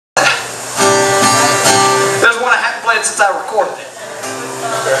since I recorded it.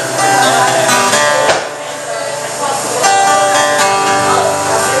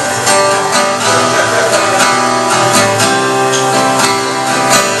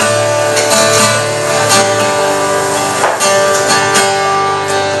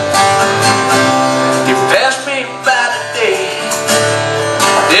 You passed me by today,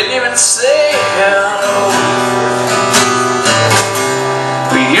 didn't even say hello.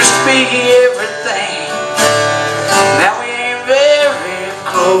 We used to be everything, now we ain't very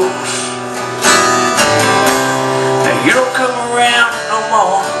close. Now you don't come around no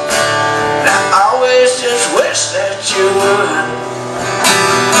more, and I always just wish that you would.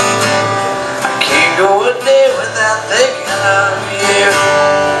 I can't go a day without thinking of you.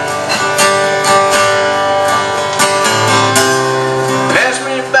 Pass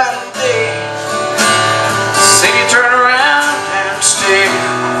me by today, see you turn around and stare.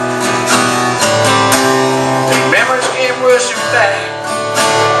 Memories came rushing back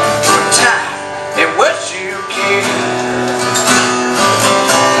to a time in which you cared.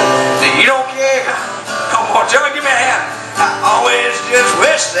 Now you don't care. Come on, Joey, give me a hand. I always just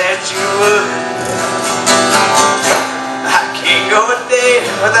wish that you would. I can't go a day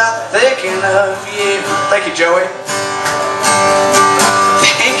without thinking of you. Thank you, Joey.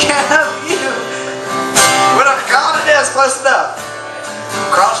 Thinking of you. We're not calling it, that's close enough.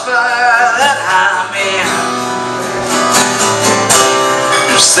 Crossfire that I'm in,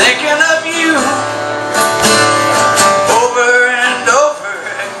 just thinking of you over and over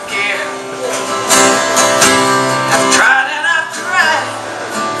again. I've tried and I've tried,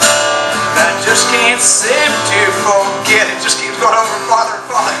 but I just can't seem to forget. It just keeps going over farther and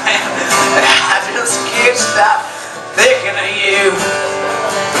farther, man. I just can't stop thinking of you.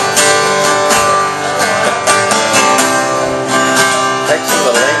 Take some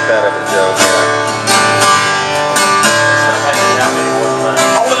of the length out of it, Joe.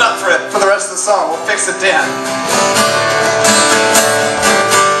 Hold it up for the rest of the song. We'll fix it then.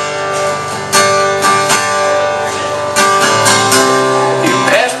 You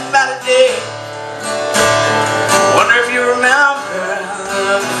passed me by today. Wonder if you remember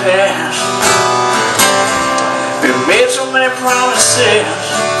the past. We made so many promises,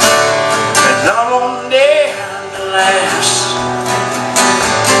 but none of them dared to last.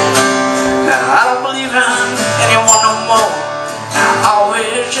 I don't believe in anyone no more. I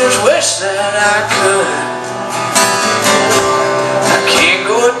always just wish that I could. I can't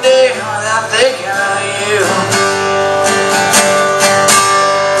go a day without thinking of you.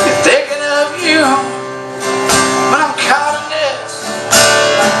 You're thinking of you when I'm caught in this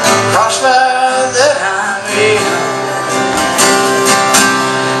crossfire that I'm in.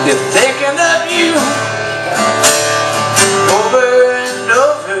 You're thinking of you over and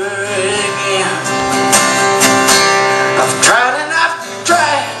over again. I've tried and I've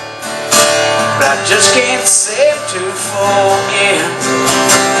tried, but I just can't seem to forget.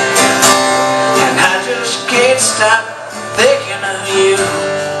 And I just can't stop thinking of you.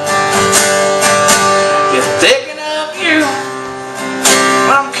 You're thinking of you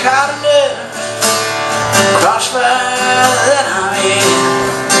when I'm caught in the crossfire that I'm in.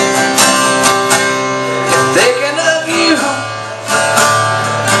 You're thinking of you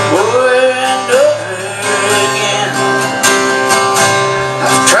over and over again.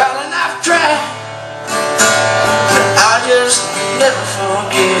 I've tried and I've tried, but I just never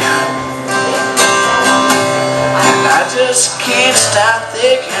forget. And I just can't stop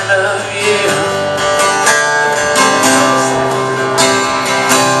thinking